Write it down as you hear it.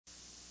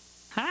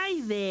Hi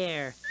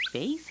there,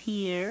 Face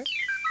here.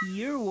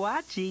 You're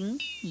watching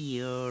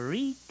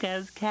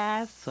Eureka's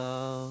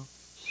Castle.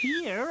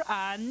 Here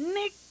on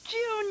Nick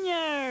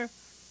Jr.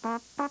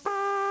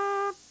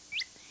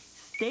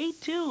 Stay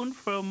tuned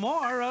for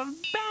more of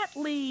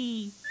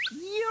Batley,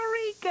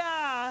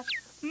 Eureka,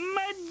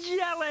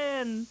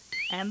 Magellan,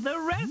 and the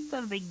rest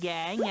of the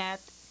gang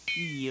at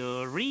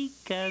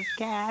Eureka's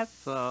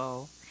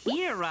Castle.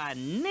 Here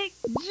on Nick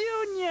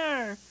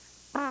Jr.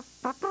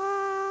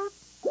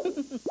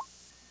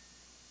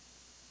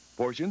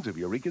 Portions of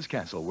Eureka's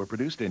Castle were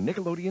produced in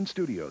Nickelodeon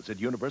Studios at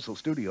Universal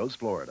Studios,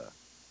 Florida.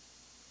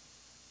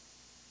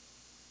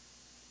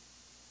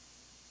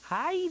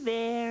 Hi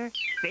there,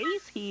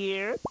 Face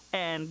here,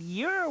 and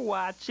you're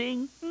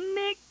watching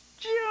Nick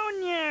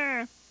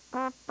Jr.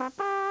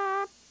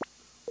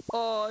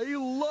 I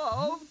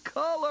love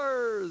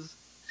colors!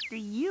 Do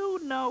you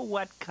know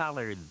what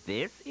color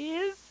this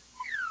is?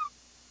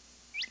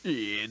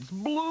 It's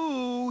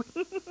blue!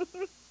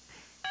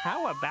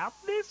 How about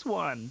this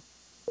one?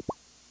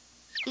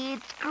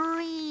 It's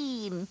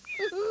green.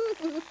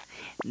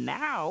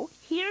 Now,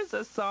 here's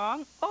a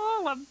song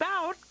all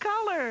about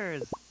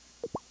colors.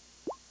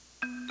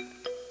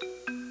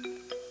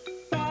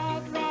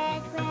 Red,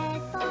 red,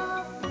 red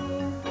ball,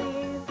 blue,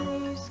 blue,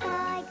 blue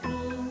sky,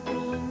 green,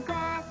 green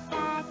grass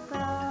that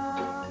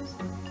grows.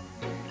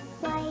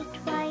 White,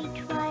 white,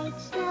 white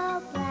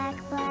snow, black,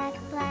 black,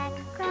 black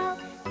crow,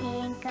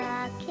 pink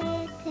a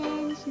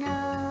kitten's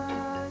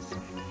nose.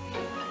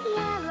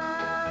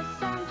 Yellow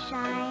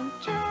sunshine,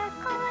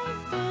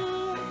 turquoise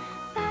sea,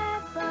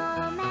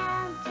 purple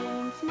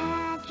mountains,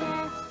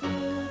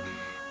 majesty.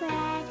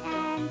 Red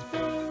and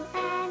blue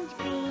and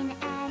green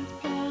and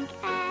pink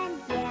and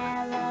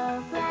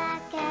yellow,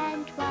 black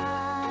and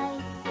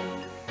white.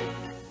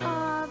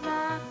 All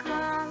the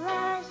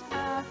colors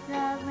of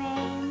the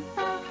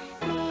rainbow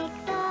make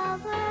the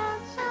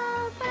world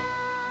so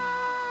bright.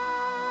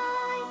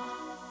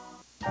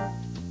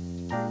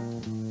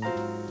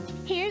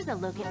 Here's a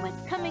look at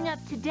what's coming up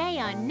today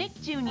on Nick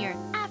Jr.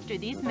 after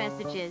these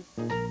messages.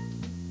 When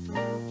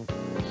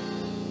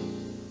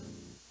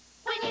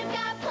you've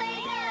got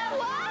Play-Doh,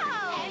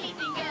 wow!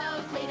 Anything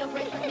goes. Play-Doh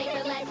bracelet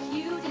maker lets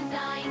you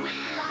design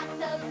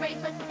lots of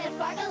bracelets that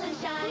sparkle and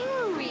shine.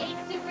 Create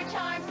super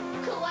charms,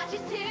 cool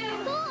watches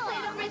too.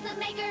 Play-Doh bracelet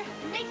maker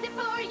makes it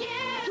for you.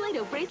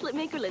 Play-Doh Bracelet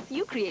Maker lets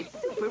you create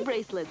super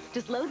bracelets.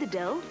 Just load the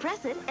dough,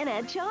 press it, and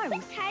add charms.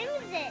 What time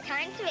is it?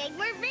 Time to make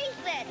more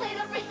bracelets.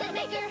 Play-Doh bracelet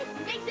maker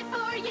makes it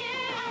for you.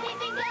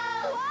 Anything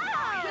goes.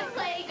 Wow! With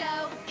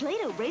Play-Doh.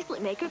 Play-Doh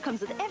Bracelet Maker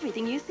comes with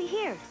everything you see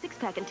here.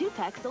 6-pack and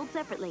 2-pack sold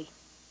separately.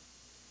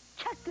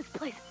 Check this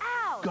place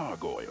out!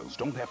 Gargoyles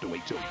don't have to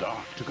wait till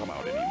dark to come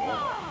out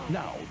anymore.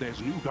 Now, there's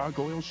new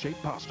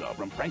gargoyle-shaped pasta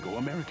from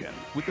Franco-American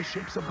with the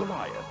shapes of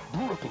Goliath,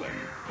 Brooklyn,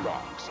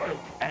 Bronx,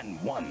 and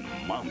one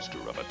monster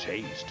of a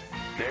taste.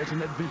 There's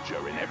an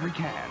adventure in every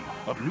can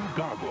of new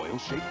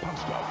gargoyle-shaped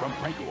pasta from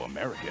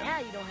Franco-American. Now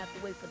you don't have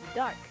to wait for the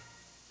dark.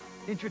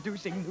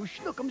 Introducing new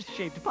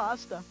Schnookums-shaped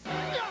pasta.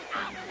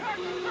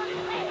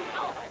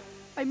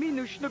 I mean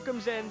new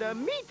Schnookums and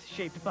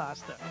meat-shaped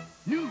pasta.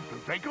 New from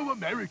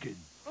Franco-American.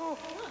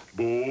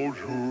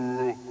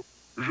 Bonjour,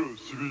 je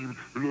suis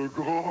le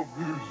grand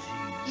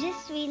musique. Je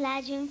suis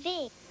la jeune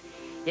fille.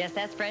 Yes,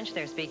 that's French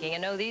they're speaking.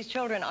 And no, these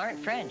children aren't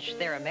French.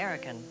 They're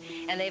American.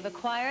 And they've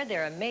acquired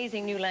their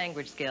amazing new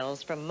language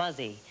skills from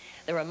Muzzy,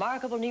 the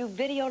remarkable new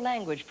video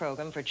language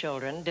program for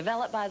children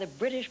developed by the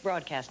British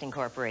Broadcasting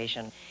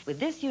Corporation. With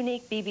this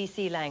unique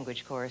BBC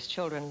language course,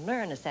 children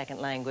learn a second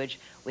language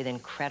with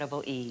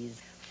incredible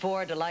ease.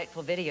 4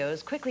 delightful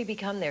videos quickly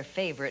become their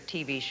favorite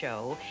TV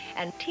show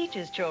and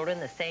teaches children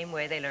the same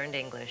way they learned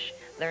English.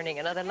 Learning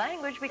another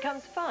language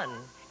becomes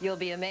fun. You'll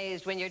be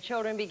amazed when your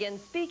children begin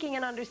speaking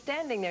and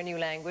understanding their new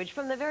language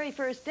from the very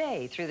first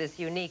day through this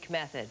unique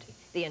method.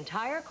 The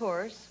entire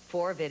course,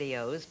 4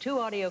 videos, 2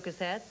 audio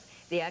cassettes,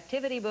 the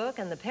activity book,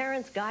 and the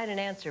Parent's Guide and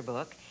Answer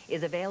book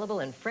is available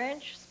in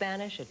French,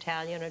 Spanish,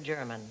 Italian, or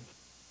German.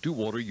 To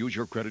order, use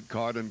your credit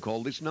card and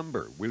call this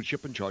number. We'll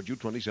ship and charge you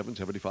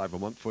 $27.75 a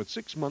month for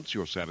 6 months.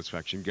 Your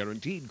satisfaction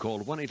guaranteed.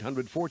 Call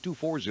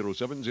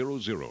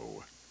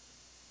 1-800-424-0700.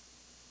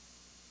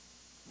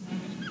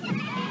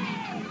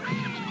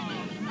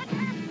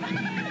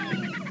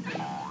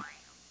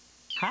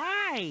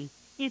 Hi,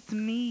 it's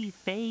me,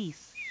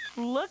 Face.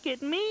 Look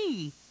at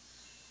me.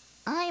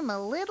 I'm a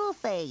little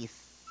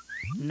face.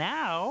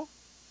 Now,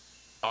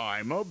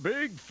 I'm a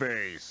big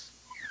face.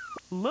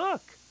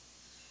 look.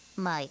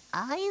 My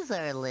eyes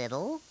are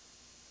little.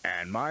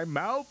 And my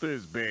mouth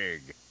is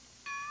big.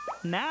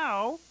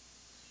 Now,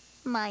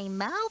 My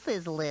mouth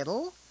is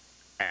little.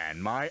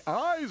 And my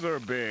eyes are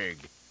big.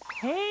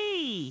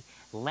 hey,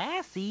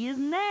 Lassie is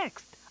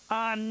next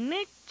on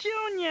Nick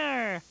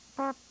Jr.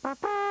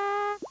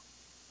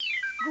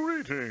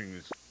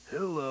 Greetings.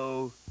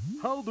 Hello.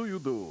 How do you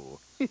do?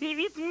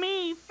 It's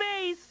me,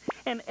 Face,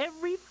 and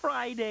every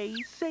Friday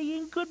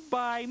saying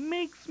goodbye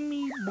makes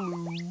me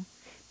blue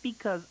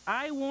because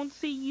I won't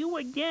see you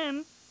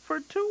again for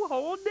 2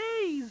 whole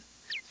days.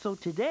 So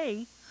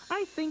today,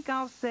 I think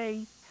I'll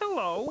say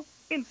hello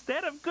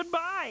instead of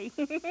goodbye.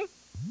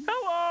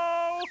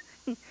 Hello!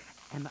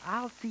 And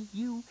I'll see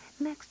you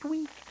next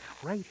week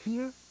right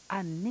here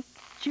on Nick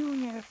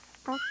Jr.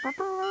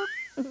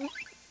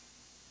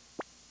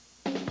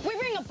 We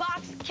bring a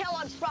box of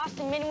Kellogg's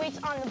Frosted Mini Wheats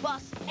on the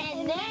bus,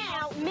 and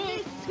now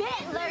Miss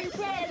Fiddler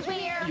says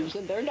we're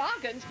using their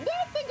noggins.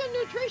 They're thinking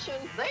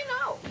nutrition. They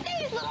know.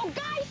 These little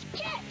guys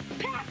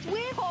packed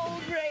with whole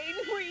grain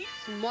wheat.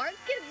 Smart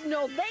kids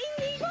know they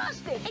need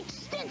frosting,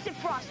 extensive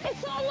frosting.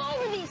 It's all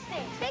over these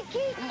things. They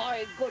keep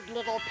my good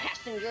little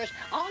passengers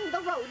on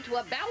the road to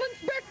a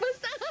balanced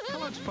breakfast.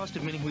 Kellogg's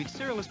Frosted Mini Wheat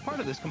cereal is part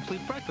of this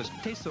complete breakfast.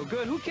 It tastes so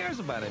good, who cares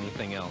about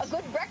anything else? A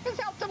good breakfast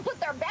helps them put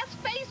their best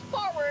face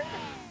forward.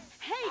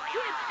 Hey,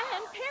 kids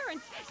and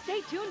parents,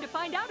 stay tuned to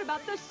find out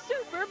about the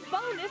super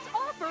bonus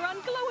offer on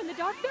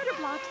glow-in-the-dark Better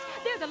Blocks.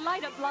 They're the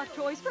light-up block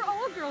toys for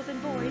all girls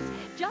and boys.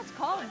 Just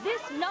call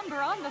this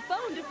number on the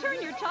phone to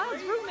turn your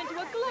child's room into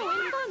a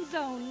glowing fun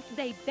zone.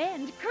 They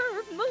bend,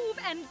 curve, move,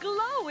 and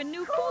glow in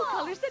new cool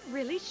colors that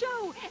really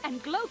show.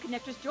 And glow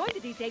connectors join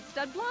to these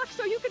 8-stud blocks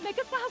so you can make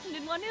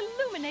 1,001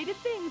 illuminated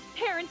things.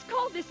 Parents,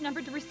 call this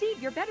number to receive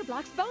your Better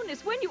Blocks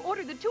bonus when you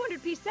order the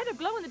 200-piece set of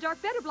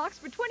glow-in-the-dark Better Blocks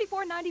for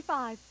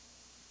 $24.95.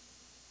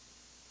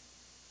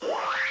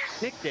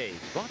 Nick Days,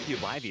 brought to you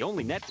by the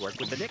only network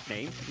with the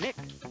nickname Nick.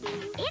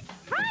 It's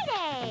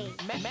Friday!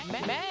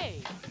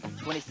 May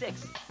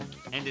 26th.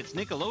 And it's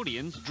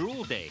Nickelodeon's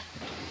Drool Day.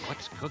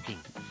 What's cooking?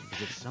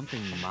 Is it something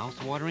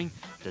mouth-watering?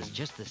 Does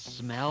just the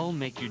smell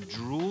make you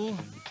drool?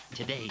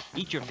 Today,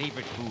 eat your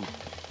favorite food.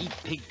 Eat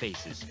pig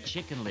faces,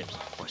 chicken lips,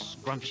 or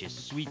scrumptious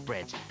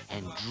sweetbreads,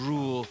 and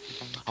drool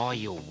all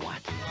you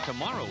want.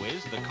 Tomorrow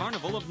is the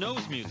Carnival of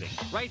Nose Music,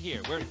 right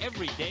here, where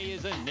every day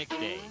is a Nick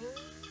Day.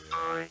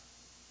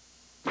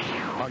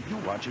 Are you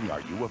watching Are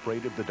You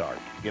Afraid of the Dark?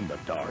 In the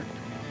dark?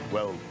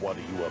 Well, what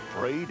are you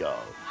afraid of?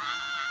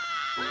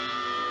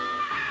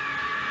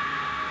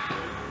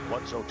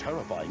 What's so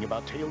terrifying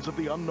about tales of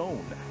the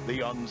unknown,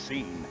 the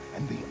unseen,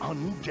 and the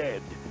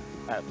undead?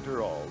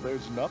 After all,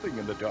 there's nothing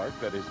in the dark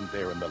that isn't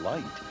there in the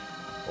light.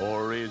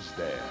 Or is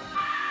there?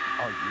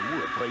 Are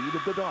You Afraid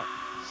of the Dark?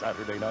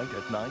 Saturday night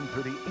at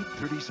 9:30,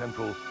 8:30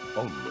 Central,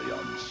 only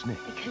on Snick.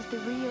 Because the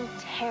real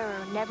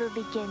terror never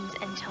begins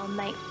until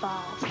night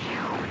falls.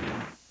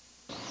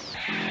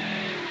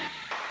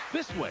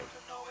 This way.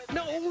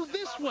 No,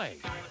 this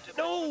way.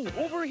 No,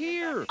 over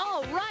here.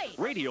 Oh, right.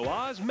 Radio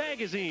Oz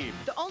Magazine.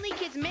 The only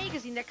kids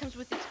magazine that comes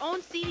with its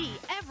own CD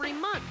every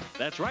month.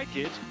 That's right,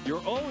 kids.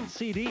 Your own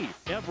CD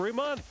every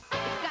month.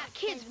 It's got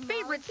kids'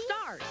 favorite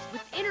stars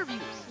with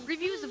interviews,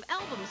 reviews of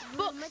albums,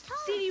 books,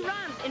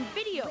 CD-ROMs, and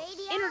videos,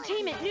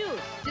 entertainment news.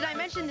 Did I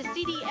mention the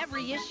CD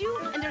every issue?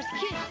 And there's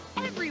kids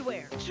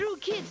everywhere. True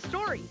kid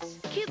stories,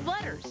 kid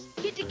letters,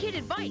 kid-to-kid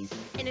advice,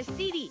 and a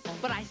CD.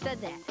 But I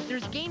said that.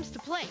 There's games to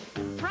play,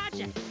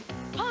 projects,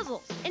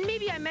 puzzles, and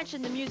maybe I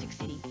mentioned the music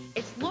CD.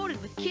 It's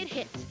loaded with kid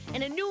hits,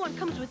 and a new one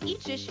comes with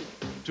each issue.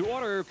 To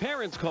order,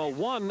 parents call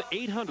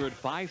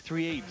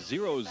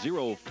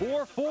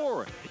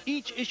 1-800-538-0044.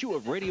 Each issue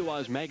of Radio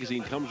Oz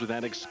Magazine comes with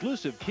an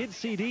exclusive kid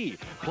CD,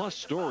 plus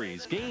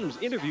stories, games,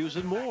 interviews,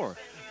 and more.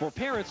 For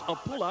parents, a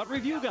pull-out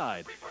review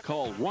guide.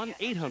 Call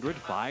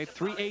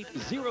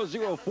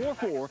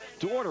 1-800-538-0044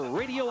 to order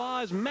Radio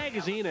Oz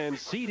Magazine and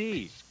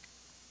CD.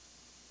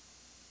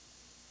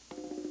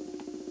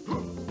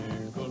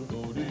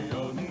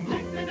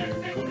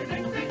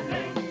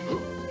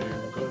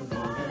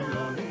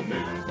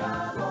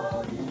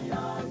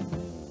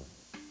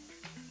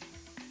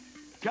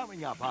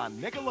 Coming up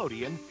on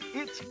Nickelodeon,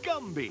 it's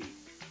Gumby,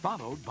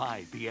 followed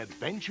by The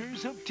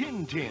Adventures of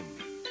Tintin.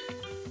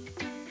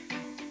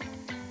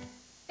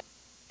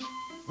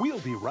 We'll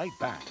be right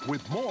back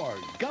with more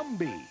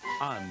Gumby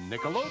on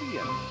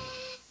Nickelodeon.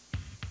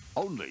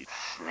 Only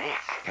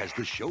Snick has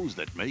the shows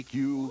that make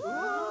you...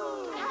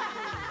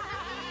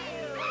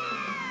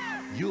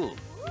 You'll...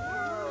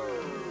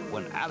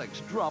 When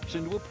Alex drops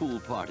into a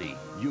pool party,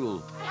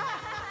 you'll...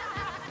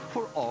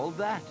 For all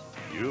that,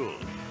 you'll...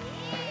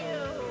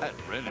 At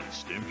Ren and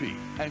Stimpy,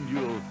 and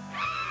you'll...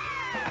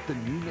 At the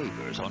new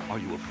neighbors on Are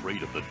You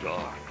Afraid of the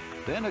Dark?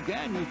 Then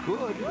again, you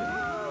could...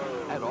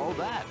 At all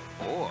that,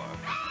 or...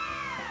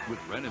 With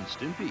Ren and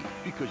Stimpy,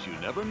 because you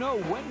never know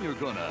when you're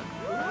gonna...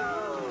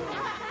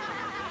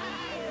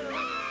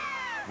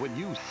 When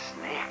you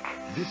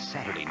snack this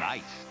Saturday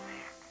night.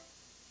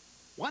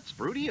 What's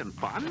fruity and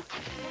fun?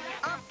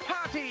 A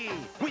party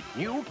with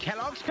new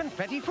Kellogg's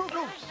Confetti Fruit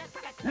Loops.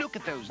 Look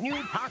at those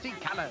new party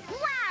colors.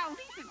 Wow,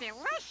 these are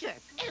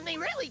delicious. And they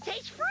really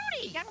taste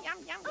fruity. Yum, yum,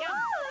 yum, yum.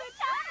 Ooh,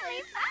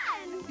 totally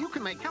fun. You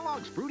can make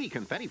Kellogg's Fruity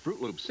Confetti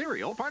Fruit Loops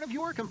cereal part of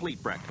your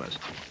complete breakfast.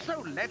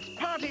 So let's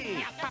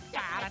party.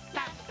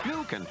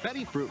 New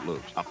Confetti Fruit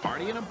Loops. A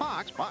party in a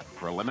box, but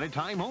for a limited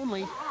time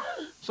only.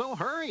 So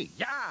hurry.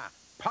 Yeah,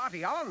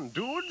 party on,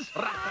 dudes.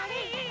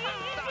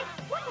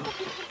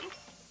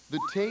 The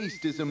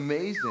taste is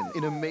amazing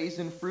in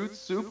Amazing Fruit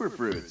Super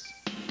Fruits.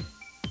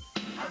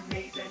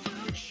 Amazing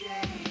fruit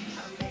shakes,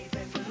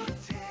 amazing fruit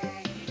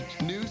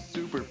taste. New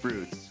Super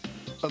Fruits.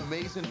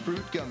 Amazing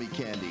fruit gummy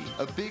candy.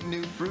 A big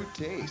new fruit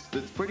taste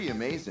that's pretty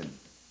amazing.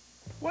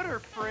 What are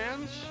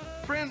friends?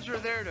 Friends are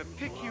there to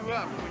pick you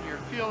up when you're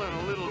feeling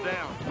a little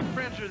down.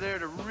 Friends are there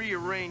to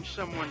rearrange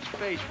someone's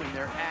face when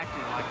they're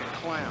acting like a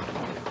clown.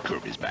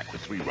 Kirby's back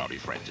with 3 rowdy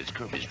friends. It's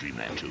Kirby's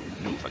Dreamland 2.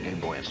 New for Game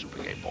Boy and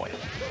Super Game Boy.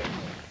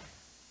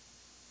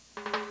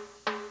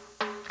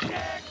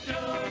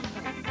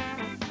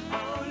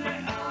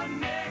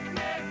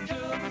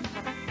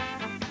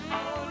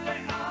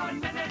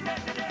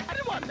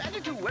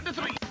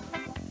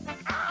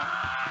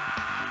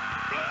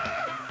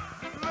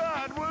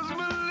 That was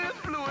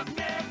mellifluous.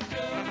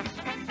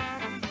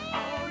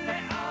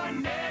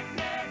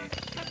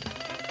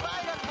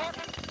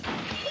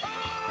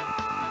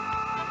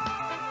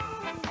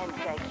 And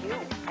thank you.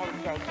 And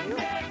thank you.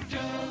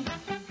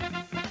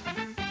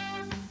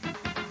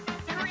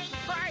 Great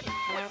party.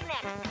 What's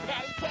next?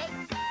 Patty cake?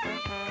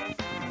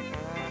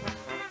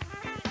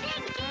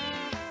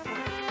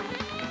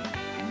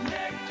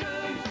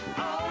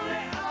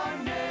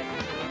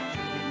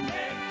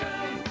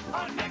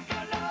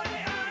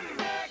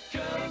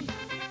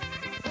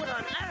 What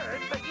on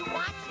earth are you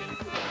watching?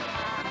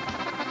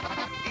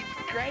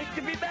 It's great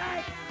to be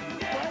back,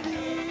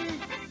 buddy.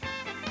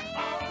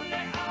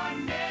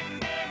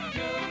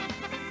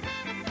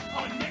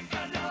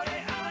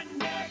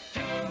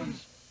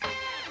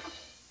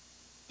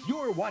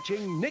 You're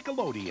watching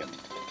Nickelodeon.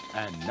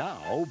 And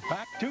now,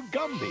 back to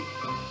Gumby.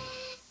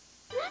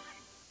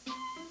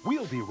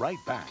 We'll be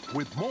right back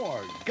with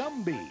more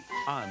Gumby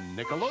on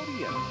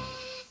Nickelodeon.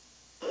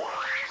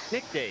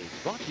 Nick Days,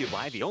 brought to you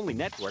by the only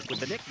network with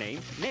the nickname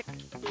Nick.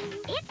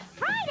 It's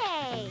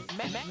Friday!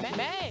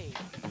 May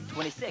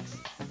 26.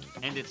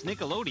 And it's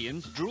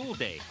Nickelodeon's Drool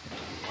Day.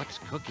 What's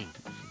cooking?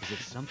 Is it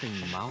something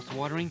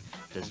mouth-watering?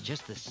 Does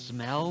just the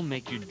smell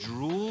make you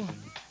drool?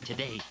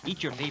 Today,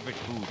 eat your favorite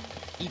food.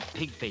 Eat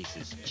pig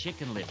faces,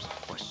 chicken lips,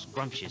 or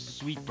scrumptious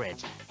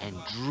sweetbreads, and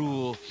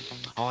drool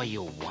all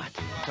you want.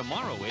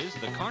 Tomorrow is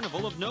the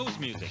Carnival of Nose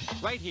Music,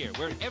 right here,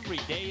 where every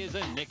day is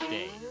a Nick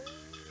Day.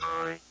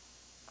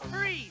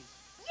 Freeze!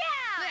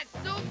 Yeah! Let's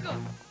soak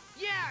 'em!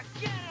 Yeah,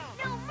 get 'em!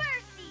 No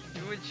mercy!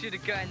 You wouldn't shoot a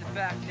guy in the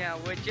back now,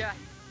 would ya?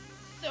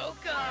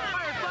 Soak 'em!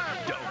 Fire,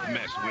 fire, Don't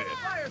mess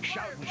with.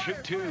 Shout and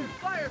shoot too.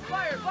 Fire,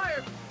 fire,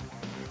 fire!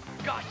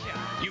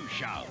 Gotcha! You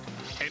shout,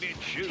 and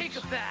it shoots. Take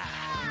a bath!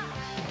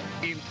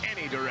 In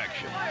any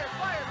direction. Fire,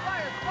 fire,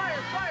 fire,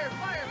 fire, fire,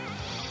 fire!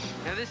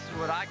 Now this is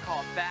what I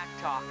call back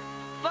talk.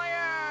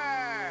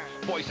 Fire!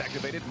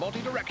 Voice-activated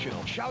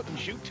multi-directional Shout and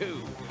Shoot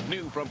 2.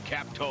 New from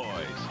Cap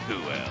Toys.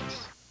 Who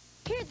else?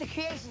 Here at the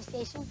Creation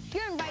Station,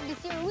 you're invited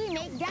to see where we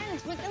make Diamond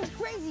Sprinkles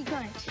Crazy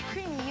Crunch.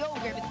 Creamy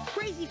yogurt with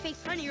crazy fake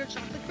honey or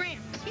chocolate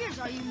grams. Here's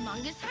our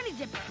humongous honey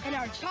dipper. And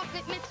our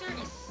chocolate mixer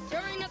is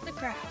stirring up the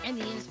crowd. And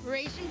the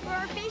inspiration for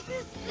our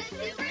faces? The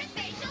Super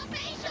Facial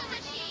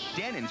Machine.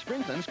 Dan &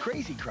 Sprinklin's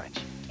Crazy Crunch.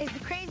 Is the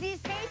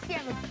craziest face you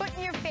ever put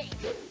in your face.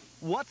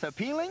 What's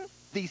appealing?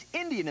 These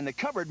Indian in the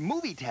cupboard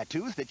movie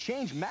tattoos that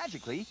change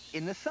magically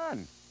in the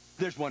sun.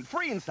 There's one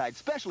free inside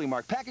specially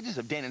marked packages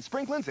of Dan &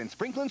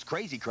 Sprinklin's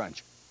Crazy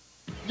Crunch.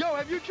 Yo,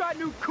 have you tried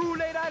new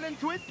Kool-Aid Island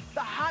Twist? The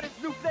hottest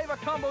new flavor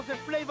combos in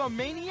Flavor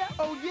Mania?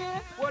 Oh,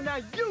 yeah? Well, now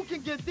you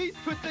can get these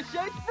Twisted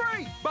Shapes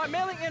free by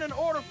mailing in an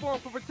order form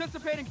for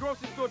participating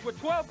grocery stores with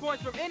 12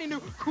 points from any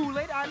new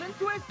Kool-Aid Island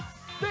Twist.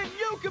 Then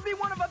you could be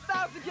one of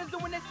 1,000 kids to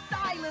win this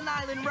Styling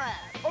Island ride.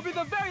 Or be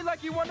the very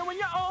lucky one to win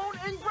your own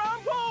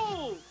in-ground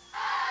pool.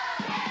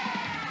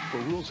 For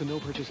rules and no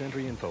purchase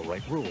entry info,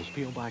 write rules.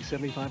 P.O. Box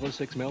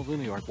 7506, Melville,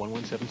 New York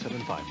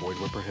 11775. Void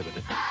where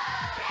prohibited.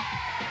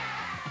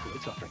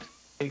 Kool-Aid soft drinks.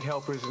 Big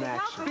helpers in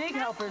action. Big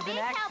helpers in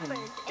action.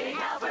 Big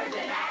helpers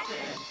in action.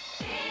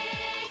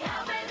 Big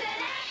helpers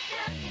in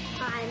action.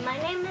 Hi, my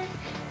name is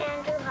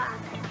Andrew Hawk.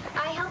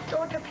 I helped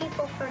older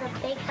people for the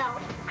Big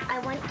Help. I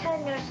went to a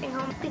nursing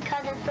home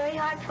because it's very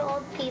hard for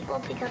old people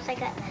because they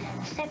get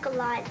sick a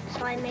lot,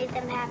 so I made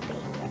them happy,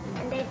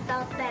 and they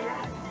felt better.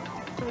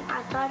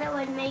 I thought it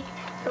would make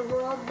the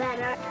world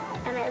better,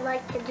 and I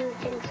like to do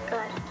things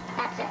good.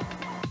 That's it.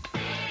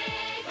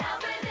 Big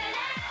helpers in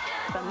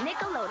action. From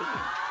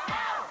Nickelodeon.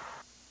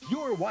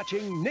 You're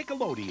watching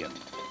Nickelodeon.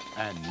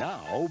 And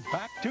now,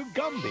 back to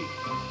Gumby.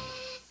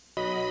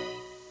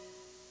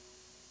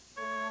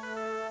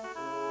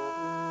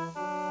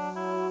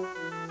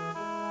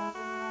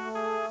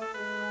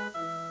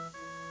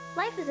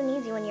 Life isn't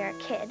easy when you're a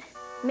kid.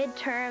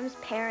 Midterms,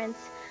 parents,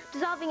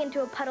 dissolving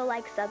into a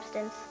puddle-like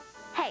substance.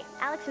 Hey,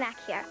 Alex Mack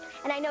here,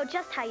 and I know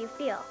just how you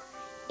feel.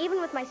 Even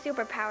with my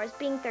superpowers,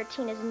 being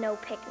 13 is no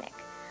picnic.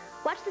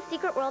 Watch The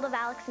Secret World of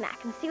Alex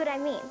Mack and see what I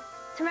mean.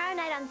 Tomorrow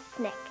night on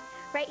Snick,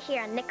 right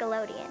here on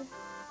Nickelodeon.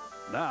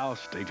 Now,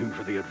 stay tuned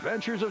for the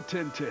Adventures of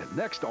Tintin,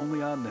 next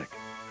only on Nick.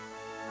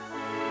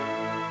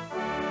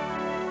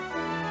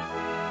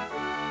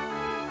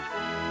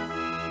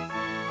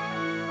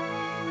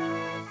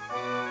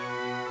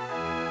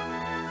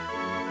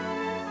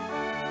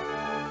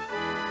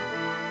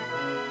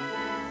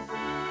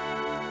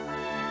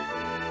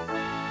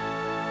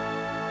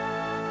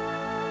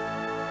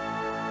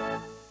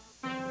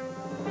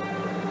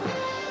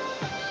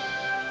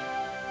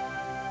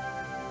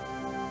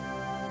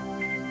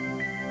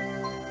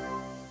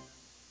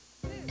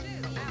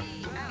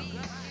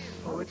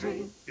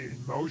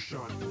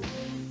 motion.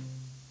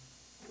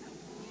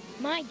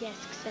 My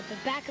desk's at the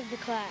back of the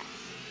class.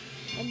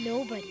 And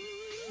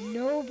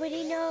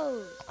nobody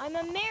knows. I'm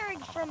a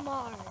marriage from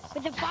Mars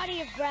with a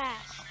body of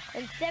brass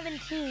and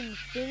 17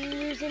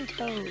 fingers and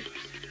toes.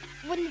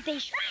 Wouldn't they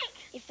shrink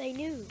if they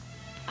knew?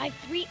 I've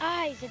 3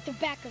 eyes at the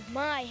back of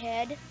my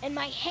head, and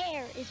my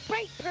hair is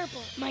bright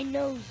purple. My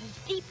nose is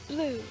deep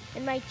blue,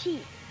 and my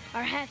teeth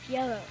are half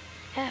yellow,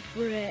 half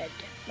red.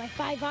 My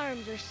 5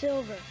 arms are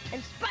silver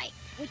and spiked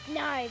with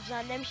knives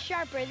on them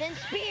sharper than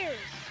spears.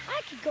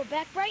 I could go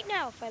back right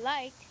now if I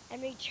liked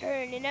and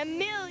return in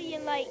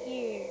 1,000,000 light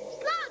years.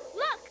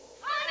 Look!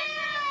 I'm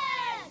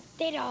in!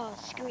 They'd all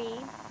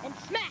scream, and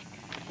smack,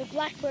 the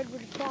blackboard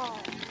would fall,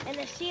 and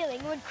the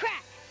ceiling would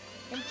crack,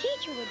 and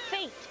teacher would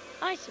faint,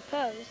 I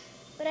suppose.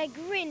 But I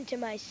grinned to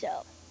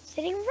myself,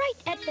 sitting right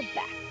at the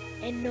back,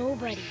 and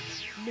nobody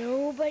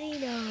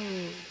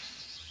knows.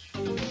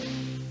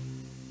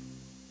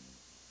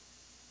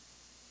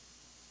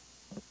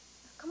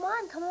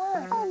 Come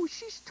on. Oh,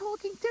 she's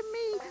talking to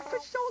me. For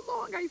so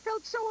long, I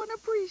felt so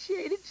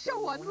unappreciated,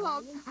 so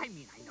unloved. I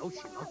mean, I know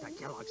she loved her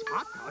Kellogg's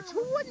Pop-Tarts.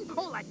 Who wouldn't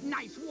call that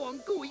nice,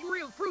 warm, gooey,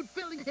 real fruit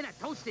filling in a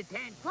toasted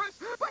tan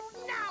crust? But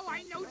now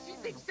I know she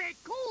thinks they're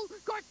cool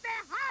because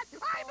they're hot.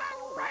 I'm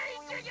a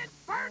raging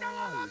inferno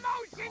of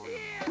emotion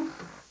here.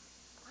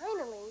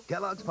 Finally.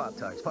 Kellogg's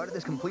Pop-Tarts, part of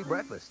this complete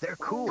breakfast. They're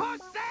cool. Because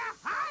they're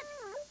hot.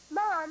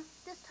 Mom,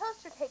 this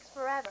toaster takes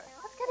forever.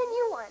 Let's get a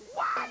new one.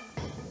 What?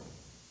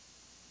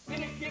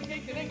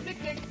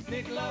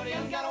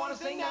 Nickelodeon, gotta wanna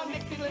sing now.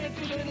 Nickelodeon,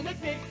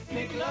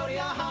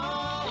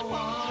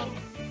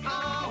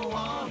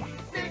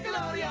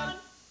 Nickelodeon.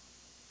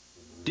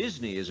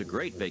 Disney is a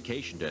great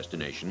vacation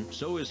destination,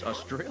 so is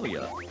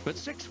Australia. But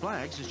Six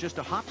Flags is just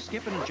a hop,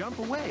 skip, and a jump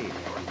away.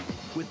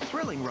 With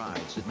thrilling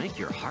rides that make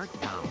your heart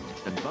pound,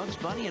 and Bugs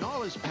Bunny and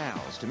all his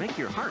pals to make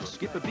your heart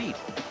skip a beat.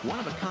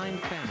 One-of-a-kind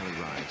family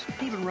rides,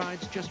 even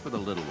rides just for the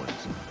little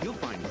ones. You'll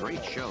find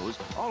great shows,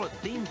 all at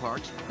theme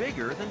parks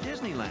bigger than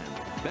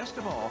Disneyland. Best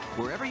of all,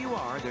 wherever you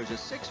are, there's a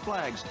Six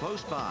Flags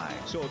close by.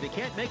 So if you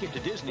can't make it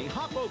to Disney,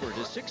 hop over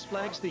to Six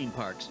Flags theme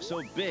parks.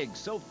 So big,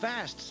 so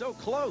fast, so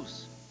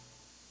close.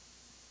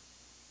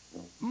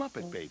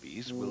 Muppet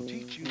Babies will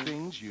teach you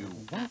things you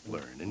won't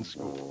learn in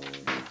school.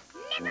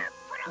 Never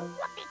put a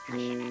whoopee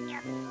cushion in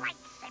your flight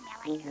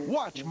simulator.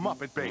 Watch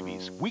Muppet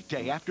Babies,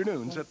 weekday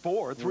afternoons at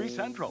 4, 3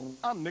 Central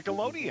on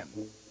Nickelodeon.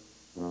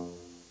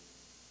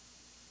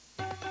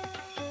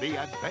 The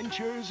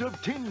Adventures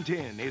of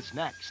Tintin is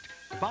next,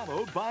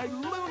 followed by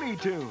Looney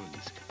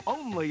Tunes,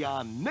 only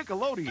on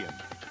Nickelodeon.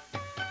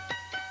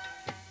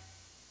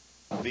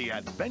 The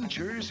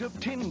Adventures of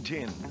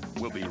Tintin.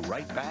 We'll be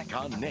right back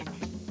on Nick.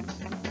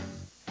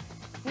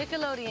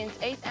 Nickelodeon's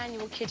 8th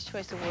Annual Kids'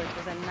 Choice Awards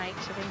was a night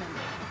to remember.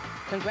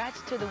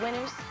 Congrats to the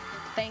winners.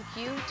 Thank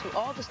you to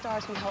all the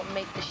stars who helped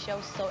make the show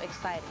so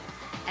exciting.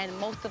 And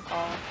most of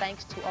all,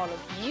 thanks to all of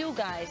you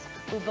guys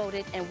who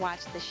voted and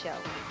watched the show.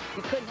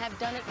 We couldn't have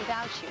done it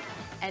without you.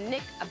 And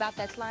Nick, about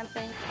that slime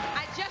thing,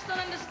 I just don't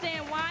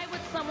understand why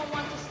would someone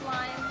want to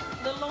slime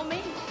little old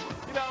me?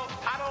 You know,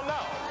 I don't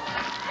know.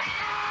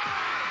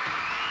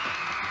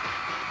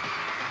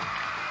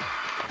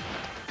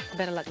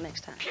 Better luck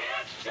next time.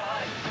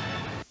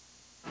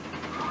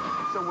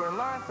 So we're in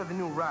line for the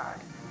new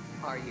ride.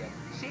 Are you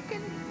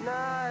chicken?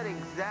 Not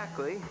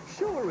exactly.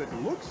 Sure, it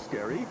looks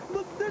scary,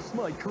 but this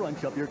might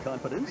crunch up your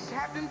confidence. The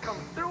captain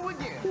comes through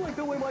again. Like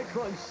the way my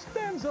crunch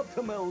stands up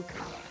to milk.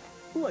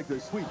 Like the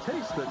sweet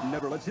taste that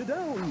never lets you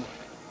down.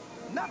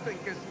 Nothing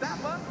can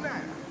stop us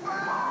now.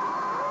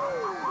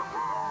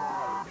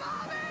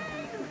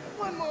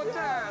 One more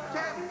time,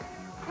 Captain.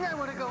 I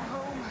want to go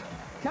home.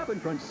 Cap'n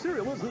Crunch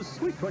cereal is the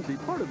sweet, crunchy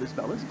part of this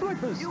balanced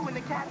breakfast. You and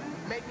the captain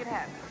make it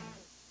happen.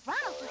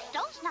 Ronald, the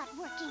stove's not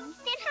working.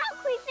 Then how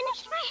can we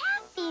finish my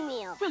Happy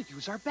Meal? We'll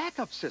use our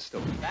backup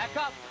system. Back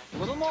up. A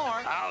little more.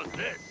 How's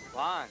this?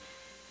 Fine.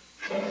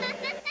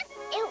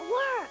 It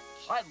worked.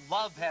 I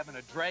love having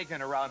a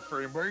dragon around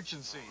for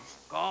emergencies.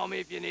 Call me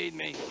if you need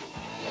me.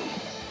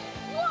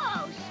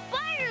 Whoa,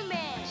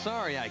 Spider-Man!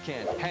 Sorry I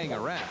can't hang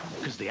around.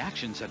 Because the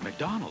action's at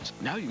McDonald's.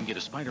 Now you can get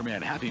a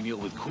Spider-Man Happy Meal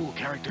with cool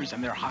characters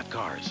and their hot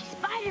cars.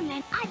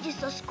 Spider-Man, I just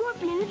saw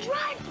Scorpion in the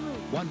drive-thru.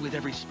 One with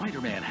every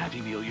Spider-Man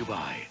Happy Meal you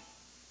buy.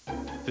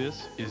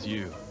 This is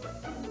you.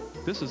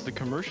 This is the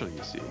commercial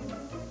you see.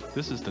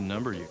 This is the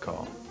number you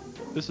call.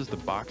 This is the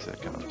box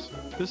that comes.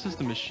 This is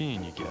the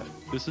machine you get.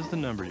 This is the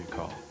number you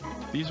call.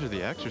 These are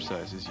the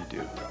exercises you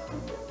do.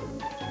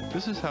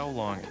 This is how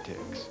long it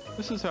takes.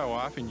 This is how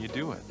often you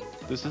do it.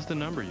 This is the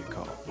number you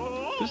call.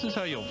 This is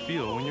how you'll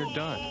feel when you're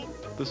done.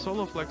 The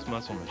SoloFlex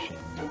Muscle Machine.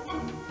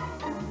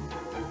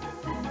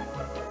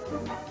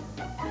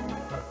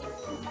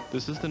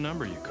 This is the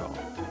number you call.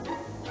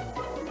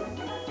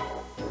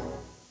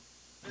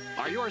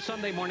 Are your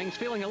Sunday mornings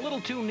feeling a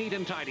little too neat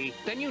and tidy?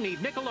 Then you need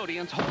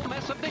Nickelodeon's whole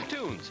mess of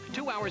Nicktoons.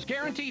 2 hours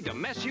guaranteed to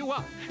mess you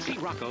up. See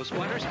Rocco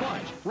Splatter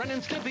Splodge, Ren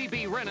and Stimpy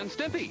be Ren and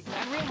Stimpy,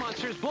 and real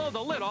monsters blow the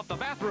lid off the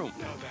bathroom.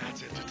 Now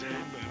that's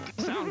entertainment.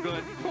 Sound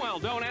good? Well,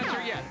 don't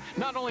answer yet.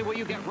 Not only will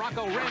you get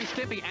Rocco, Ren,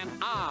 Stimpy, and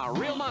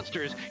real monsters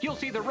monsters, you'll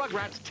see the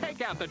Rugrats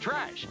take out the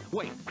trash.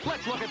 Wait,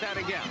 let's look at that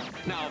again.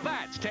 Now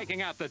that's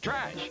taking out the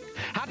trash.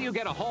 How do you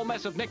get a whole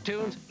mess of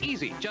Nicktoons?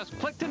 Easy. Just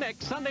click to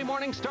Nick, Sunday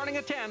morning starting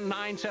at 10,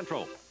 9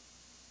 Central.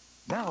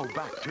 Now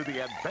back to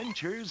the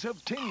Adventures of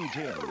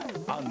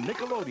Tintin on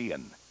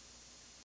Nickelodeon.